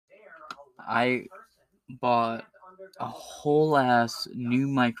I bought a whole ass new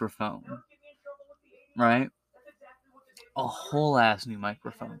microphone, right? A whole ass new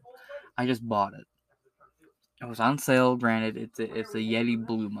microphone. I just bought it. It was on sale. Granted, it's a Yeti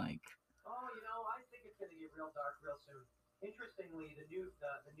Blue mic.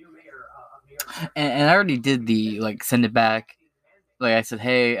 And I already did the like send it back. Like I said,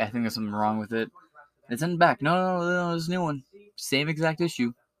 hey, I think there's something wrong with it. And send it back. No, there's a new one. Same exact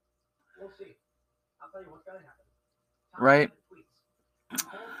issue. Right?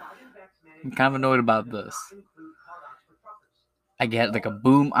 I'm kind of annoyed about this. I get like a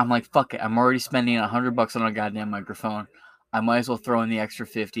boom. I'm like, fuck it. I'm already spending $100 on a goddamn microphone. I might as well throw in the extra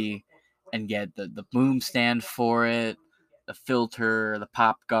 50 and get the boom stand for it, the filter, the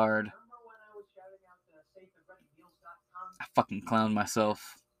pop guard. I fucking clowned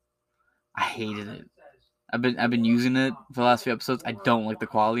myself. I hated it. I've been using it for the last few episodes. I don't like the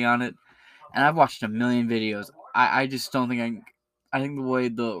quality on it, and I've watched a million videos. I just don't think I think the way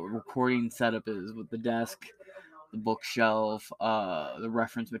the recording setup is with the desk, the bookshelf, the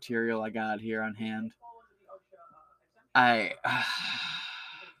reference material I got here on hand.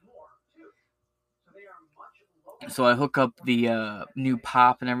 So I hook up the new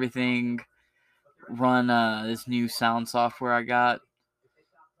pop and everything, run this new sound software I got,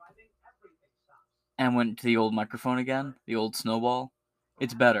 and went to the old microphone again, the old Snowball.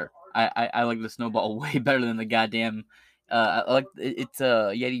 It's better. I like the Snowball way better than the goddamn. I like it's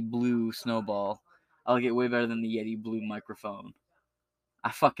a Yeti Blue Snowball. I like it way better than the Yeti Blue microphone.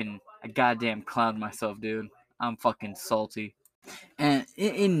 I goddamn clowned myself, dude. I'm fucking salty. And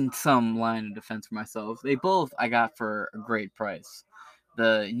in some line of defense for myself, they both I got for a great price.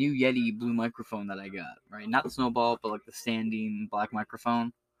 The new Yeti Blue microphone that I got, right? Not the Snowball, but like the standing black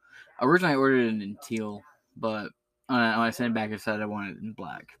microphone. Originally, I ordered it in teal, but when I sent it back, I said I wanted it in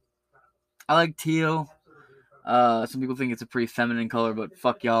black. I like teal. Some people think it's a pretty feminine color, but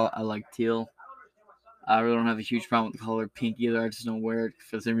fuck y'all, I like teal. I really don't have a huge problem with the color pink either. I just don't wear it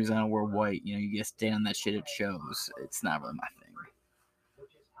for the same reason I don't wear white. You know, you get stain on that shit, it shows. It's not really my thing.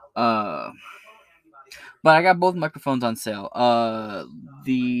 But I got both microphones on sale.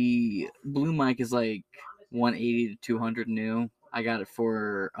 The blue mic is like 180 to 200 new. I got it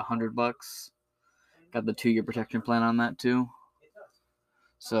for $100. Got the 2-year protection plan on that too.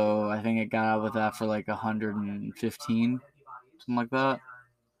 So I think I got out with that for like 115, something like that.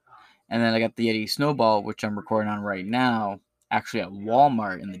 And then I got the Yeti Snowball, which I'm recording on right now, actually at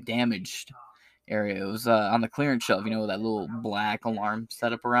Walmart in the damaged area. It was on the clearance shelf, you know, with that little black alarm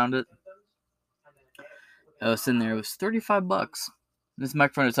setup around it. I was sitting there. It was $35. This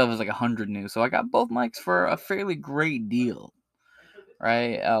microphone itself is like 100 new, so I got both mics for a fairly great deal,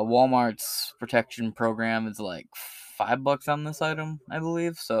 right? Walmart's protection program is like $5 on this item, I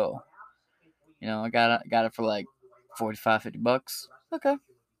believe. So, you know, I got it for like 45, $50. Okay,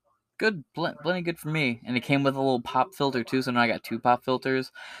 good, plenty good for me. And it came with a little pop filter too, so now I got 2 pop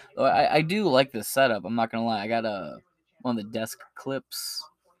filters. I do like this setup. I'm not gonna lie. I got one of the desk clips,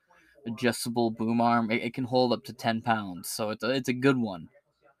 adjustable boom arm. It can hold up to 10 pounds, so it's a good one.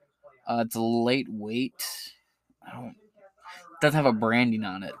 It's lightweight. It doesn't have a branding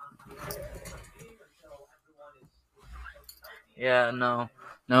on it. Yeah, no,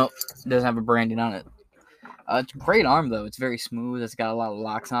 it doesn't have a branding on it. It's a great arm though. It's very smooth. It's got a lot of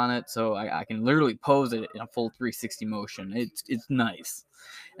locks on it, so I can literally pose it in a full 360 motion. It's nice.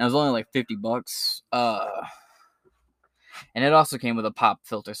 And it was only like $50. And it also came with a pop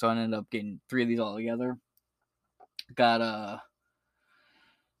filter, so I ended up getting 3 of these all together. Got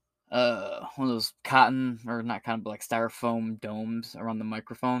one of those cotton, or not cotton, but like styrofoam domes around the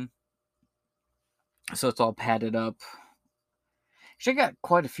microphone, so it's all padded up. Actually, I got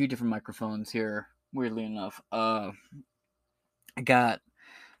quite a few different microphones here. Weirdly enough, I got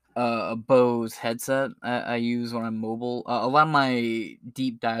a Bose headset I use when I'm mobile. A lot of my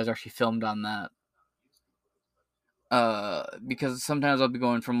deep dives are actually filmed on that. Because sometimes I'll be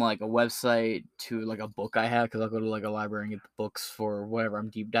going from like a website to like a book I have, because I'll go to like a library and get the books for whatever I'm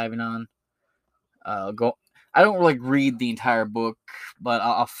deep diving on. I don't like read the entire book, but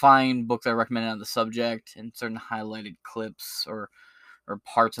I'll find books I recommend on the subject and certain highlighted clips or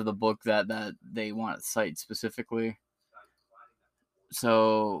parts of the book that they want to cite specifically.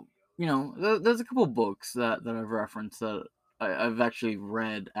 So, you know, there's a couple books that I've referenced that I've actually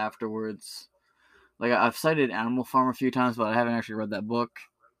read afterwards. Like, I've cited Animal Farm a few times, but I haven't actually read that book.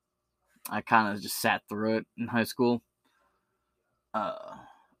 I kind of just sat through it in high school.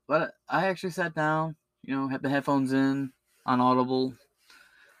 But I actually sat down, you know, had the headphones in on Audible,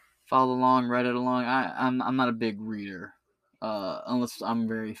 followed along, read it along. I'm not a big reader. unless I'm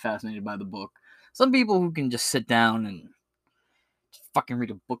very fascinated by the book. Some people who can just sit down and just fucking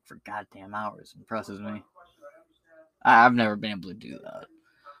read a book for goddamn hours impresses me. I've never been able to do that.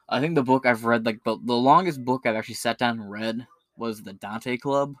 I think the book I've read, like the longest book I've actually sat down and read was the Dante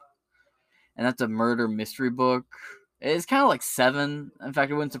Club, and that's a murder mystery book. It's kind of like Seven. In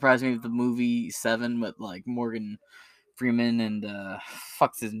fact, it wouldn't surprise me if the movie Seven with like Morgan Freeman and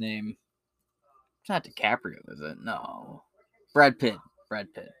fuck's his name? It's not DiCaprio, is it? No, Brad Pitt.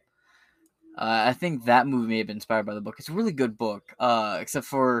 Brad Pitt. I think that movie may have been inspired by the book. It's a really good book, except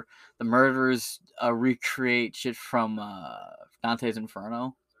for the murderers recreate shit from Dante's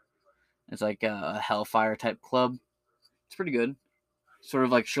Inferno. It's like a Hellfire type club. It's pretty good. Sort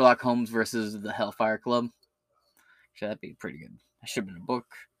of like Sherlock Holmes versus the Hellfire Club. Actually, that'd be pretty good. That should have been a book.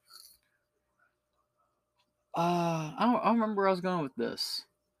 I don't remember where I was going with this.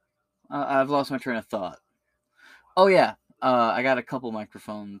 I've lost my train of thought. Oh yeah, I got a couple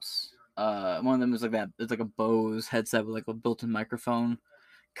microphones. One of them is like that. It's like a Bose headset with like a built-in microphone.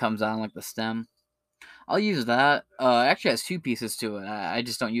 Comes on like the stem. I'll use that. It actually has two pieces to it. I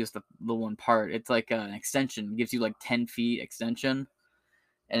just don't use the one part. It's like an extension. It gives you like 10 feet extension,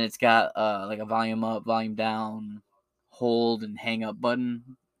 and it's got like a volume up, volume down, hold and hang up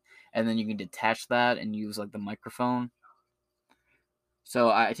button, and then you can detach that and use like the microphone. So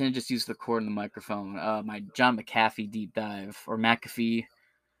I tend to just use the cord and the microphone. My John McAfee deep dive or McAfee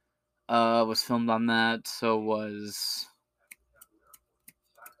was filmed on that. So was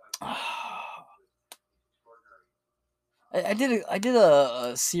I did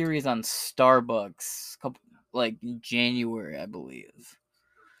a series on Starbucks couple like January, I believe,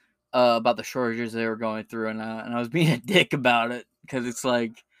 about the shortages they were going through, and I was being a dick about it because it's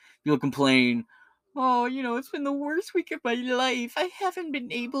like people complain, oh, it's been the worst week of my life. I haven't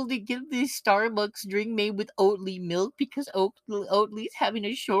been able to get this Starbucks drink made with Oatly milk because Oatly's having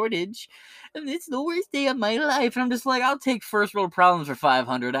a shortage, and it's the worst day of my life. And I'm just like, I'll take first world problems for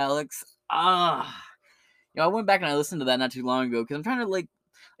 500, Alex. I went back and I listened to that not too long ago because I'm trying to like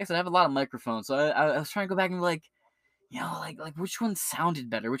I said, I have a lot of microphones, so I was trying to go back and be like, like which one sounded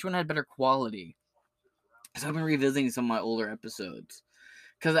better, which one had better quality. So I've been revisiting some of my older episodes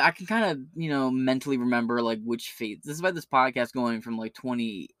because I can kind of mentally remember like which phase. This is why this podcast going from like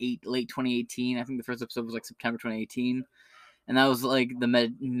late 2018. I think the first episode was like September 2018, and that was like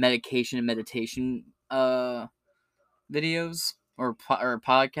the medication and meditation videos or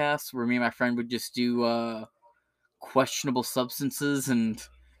podcasts where me and my friend would just do questionable substances and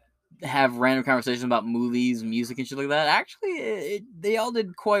have random conversations about movies, music, and shit like that. Actually, they all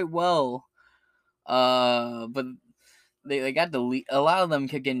did quite well. But they got deleted. A lot of them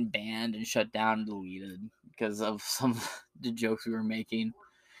kept getting banned and shut down and deleted because of some of the jokes we were making.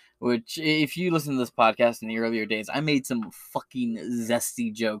 Which, if you listen to this podcast in the earlier days, I made some fucking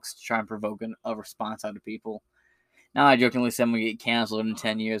zesty jokes to try and provoke a response out of people. Now I jokingly say I'm gonna get canceled in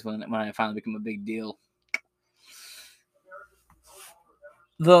 10 years when I finally become a big deal.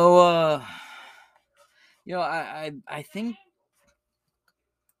 Though, I think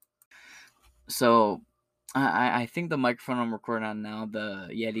so. I think the microphone I'm recording on now, the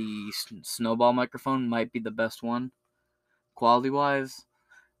Yeti Snowball microphone, might be the best one, quality wise.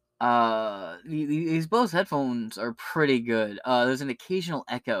 These Bose headphones are pretty good. There's an occasional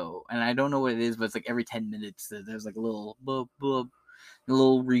echo, and I don't know what it is, but it's like every 10 minutes there's like a little bub bub, a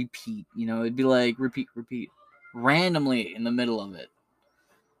little repeat. It'd be like repeat, randomly in the middle of it,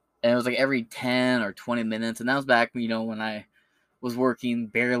 and it was like every 10 or 20 minutes, and that was back when I was working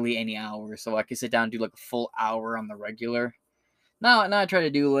barely any hours, so I could sit down and do like a full hour on the regular. Now I try to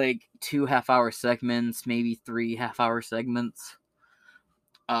do like 2 half-hour segments, maybe 3 half-hour segments.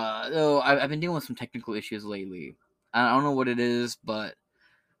 Though I've been dealing with some technical issues lately. I don't know what it is, but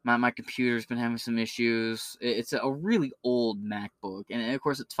my computer's been having some issues. It's a really old MacBook, and of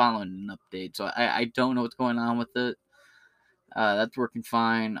course it's following an update, so I don't know what's going on with it. That's working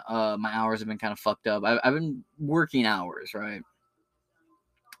fine. My hours have been kind of fucked up. I've been working hours, right?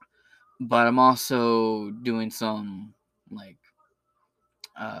 But I'm also doing some like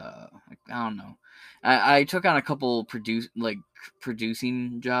I don't know. I took on a couple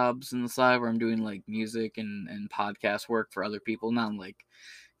producing jobs on the side where I'm doing like music and podcast work for other people, not like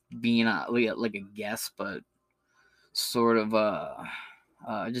being like a guest, but sort of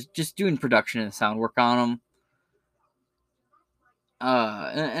just doing production and sound work on them.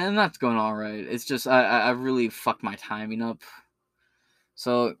 And that's going all right. It's just I really fucked my timing up.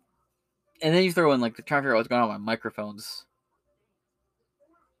 So and then you throw in like the trying to figure out what's going on with my microphones.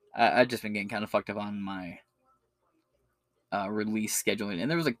 I've just been getting kind of fucked up on my release scheduling, and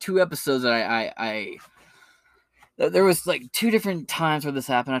there was like 2 episodes that There was like 2 different times where this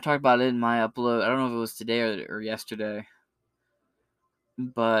happened. I talked about it in my upload. I don't know if it was today or yesterday.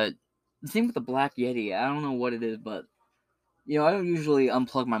 But the thing with the Black Yeti, I don't know what it is, but I don't usually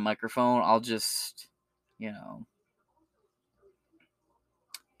unplug my microphone. I'll just, you know,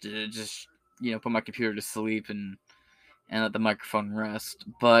 just put my computer to sleep and let the microphone rest.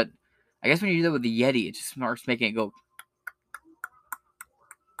 But I guess when you do that with the Yeti, it just starts making it go.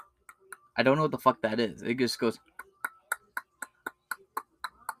 I don't know what the fuck that is. It just goes.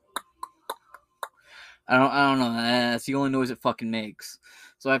 I don't know. That's the only noise it fucking makes.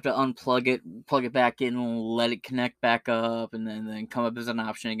 So I have to unplug it, plug it back in, and let it connect back up, and then come up as an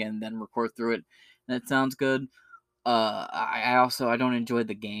option again, then record through it. And it sounds good. I don't enjoy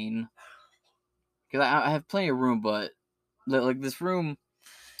the gain because I have plenty of room, but like this room,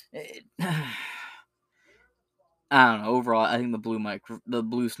 I don't know. Overall, I think the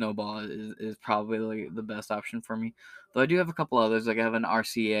blue snowball is probably like the best option for me. Though I do have a couple others. Like I have an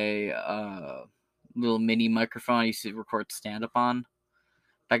RCA little mini microphone I used to record stand up on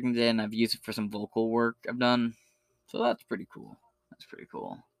back in the day, and I've used it for some vocal work I've done. So that's pretty cool. That's pretty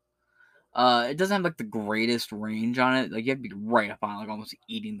cool. It doesn't have like the greatest range on it. Like you have to be right up on it, like almost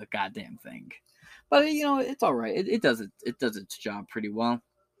eating the goddamn thing. But it's all right. It does its job pretty well.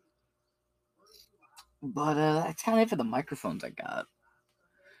 But that's kind of it for the microphones I got.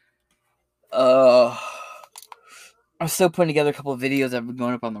 I'm still putting together a couple of videos that have been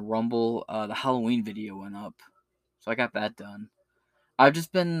going up on the Rumble. The Halloween video went up, so I got that done. I've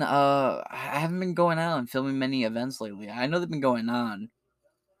just been I haven't been going out and filming many events lately. I know they've been going on,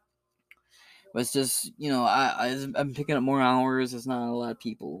 but it's just I'm picking up more hours. It's not a lot of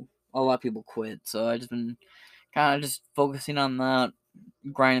people. A lot of people quit, so I just been kind of just focusing on that,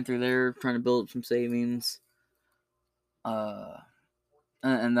 grinding through there, trying to build up some savings. And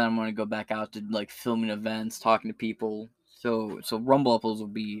then I'm gonna go back out to like filming events, talking to people. So Rumble uploads will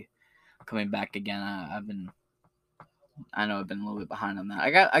be coming back again. I know I've been a little bit behind on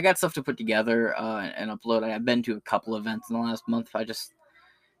that. I got stuff to put together and upload. I've been to a couple events in the last month. I just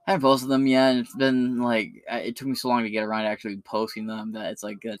haven't posted them yet, and it's been like it took me so long to get around to actually posting them that it's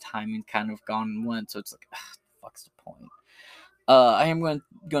like the timing kind of gone and went. So it's like, fuck's the point. I am going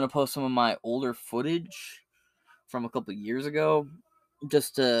to post some of my older footage from a couple years ago,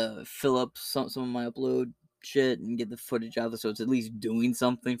 just to fill up some of my upload shit and get the footage out there, so it's at least doing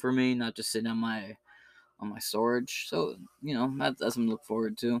something for me, not just sitting on my storage. So that's something to look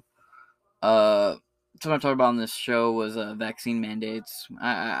forward to. Something I talked about on this show was vaccine mandates.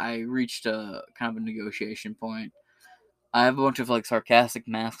 I reached a kind of a negotiation point. I have a bunch of like sarcastic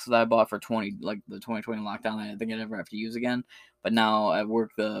masks that I bought for the 2020 lockdown that I think I'd never have to use again. But now at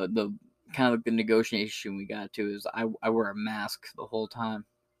work, the kind of like the negotiation we got to is I wear a mask the whole time.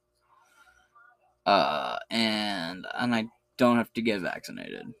 And I don't have to get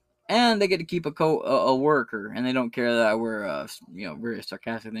vaccinated, and they get to keep a worker, and they don't care that I wear very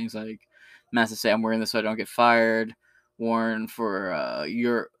sarcastic things like masks say I'm wearing this so I don't get fired, warn for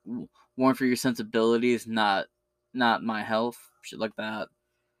your sensibilities, not my health, shit like that.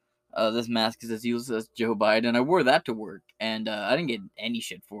 This mask is as useless as Joe Biden. I wore that to work, and I didn't get any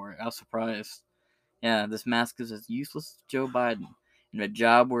shit for it. I was surprised. Yeah, this mask is as useless as Joe Biden. In a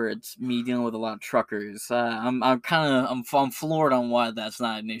job where it's me dealing with a lot of truckers, I'm floored on why that's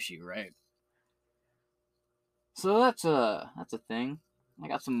not an issue, right? So that's a thing. I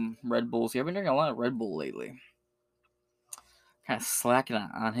got some Red Bulls here. I've been drinking a lot of Red Bull lately. Kind of slacking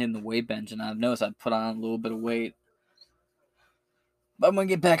on hitting the weight bench, and I've noticed I put on a little bit of weight. But I'm gonna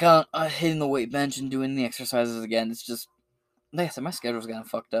get back on hitting the weight bench and doing the exercises again. It's just, like I said, my schedule's gotten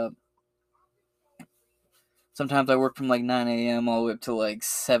fucked up. Sometimes I work from like 9 a.m. all the way up to like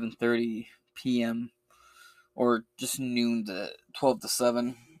 7:30 p.m. or just noon to 12 to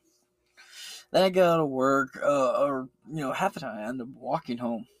 7. Then I get out of work, or half the time I end up walking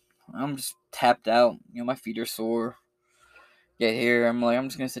home. I'm just tapped out. My feet are sore. Get here, I'm like, I'm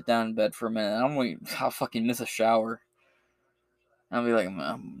just gonna sit down in bed for a minute. I'll fucking miss a shower. I'll be like,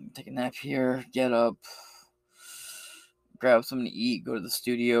 I'm taking a nap here. Get up, grab something to eat, go to the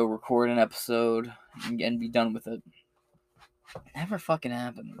studio, record an episode, and be done with it. It never fucking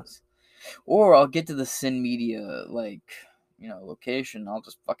happens. Or I'll get to the Sin Media location. I'll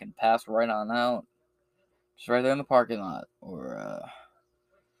just fucking pass right on out. Just right there in the parking lot. Or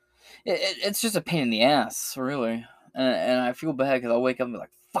it's just a pain in the ass, really. And I feel bad because I'll wake up and be like,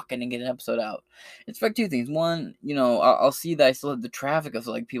 fuck, I didn't get an episode out. It's like two things. One, I'll see that I still have the traffic of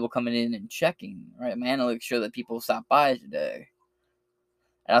like people coming in and checking, right? My analytics show that people stopped by today.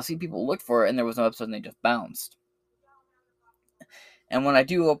 And I'll see people look for it and there was no episode and they just bounced. And when I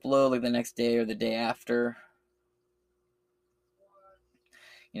do upload like the next day or the day after,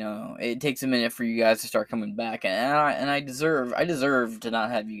 It takes a minute for you guys to start coming back, and I deserve to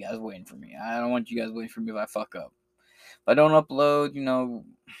not have you guys waiting for me. I don't want you guys waiting for me if I fuck up. If I don't upload,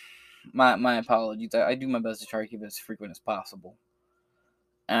 my apologies. I do my best to try to keep it as frequent as possible.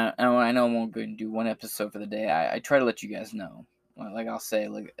 And when I know I won't go and do one episode for the day, I try to let you guys know. Like I'll say, I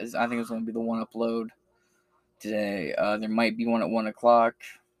think it's going to be the one upload today. There might be one at 1 o'clock,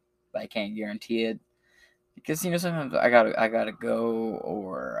 but I can't guarantee it because sometimes I gotta go,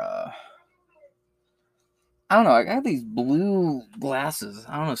 or I don't know. I got these blue glasses.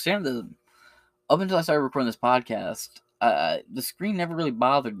 I don't know. Up until I started recording this podcast, the screen never really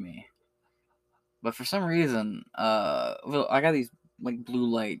bothered me, but for some reason, I got these like blue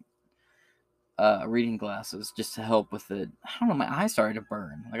light reading glasses just to help with it. I don't know, my eyes started to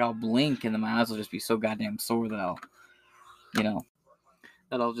burn. Like I'll blink and then my eyes will just be so goddamn sore that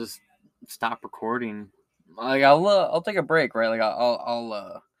I'll just stop recording. Like I'll take a break, right? Like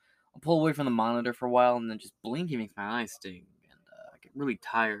I'll pull away from the monitor for a while and then just blinking makes my eyes sting and I get really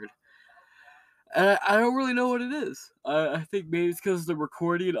tired. And I don't really know what it is. I think maybe it's because the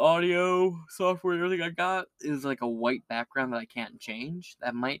recording audio software and everything I got is like a white background that I can't change.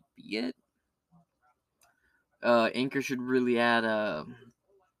 That might be it. Anchor should really add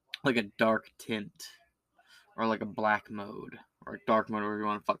like a dark tint or like a black mode or a dark mode, whatever you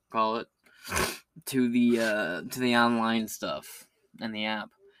want to fucking call it, to the online stuff and the app.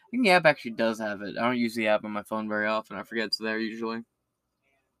 I think the app actually does have it. I don't use the app on my phone very often. I forget it's there usually.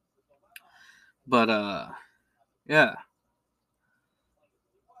 But yeah.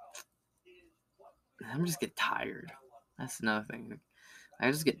 I'm just get tired. That's another thing. I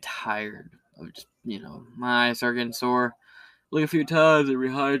just get tired of just my eyes start getting sore. Look a few times and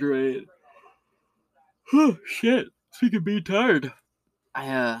rehydrate. Oh shit! Speaking of being tired, so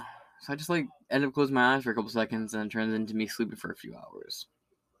I just end up closing my eyes for a couple seconds and it turns into me sleeping for a few hours.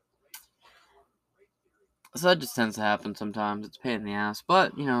 So that just tends to happen sometimes. It's a pain in the ass,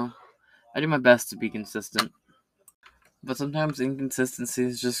 but I do my best to be consistent. But sometimes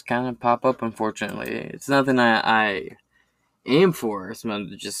inconsistencies just kind of pop up, unfortunately. It's nothing I aim for,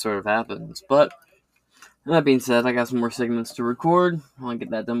 sometimes it just sort of happens. But that being said, I got some more segments to record. I want to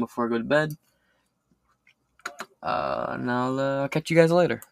get that done before I go to bed. And I'll catch you guys later.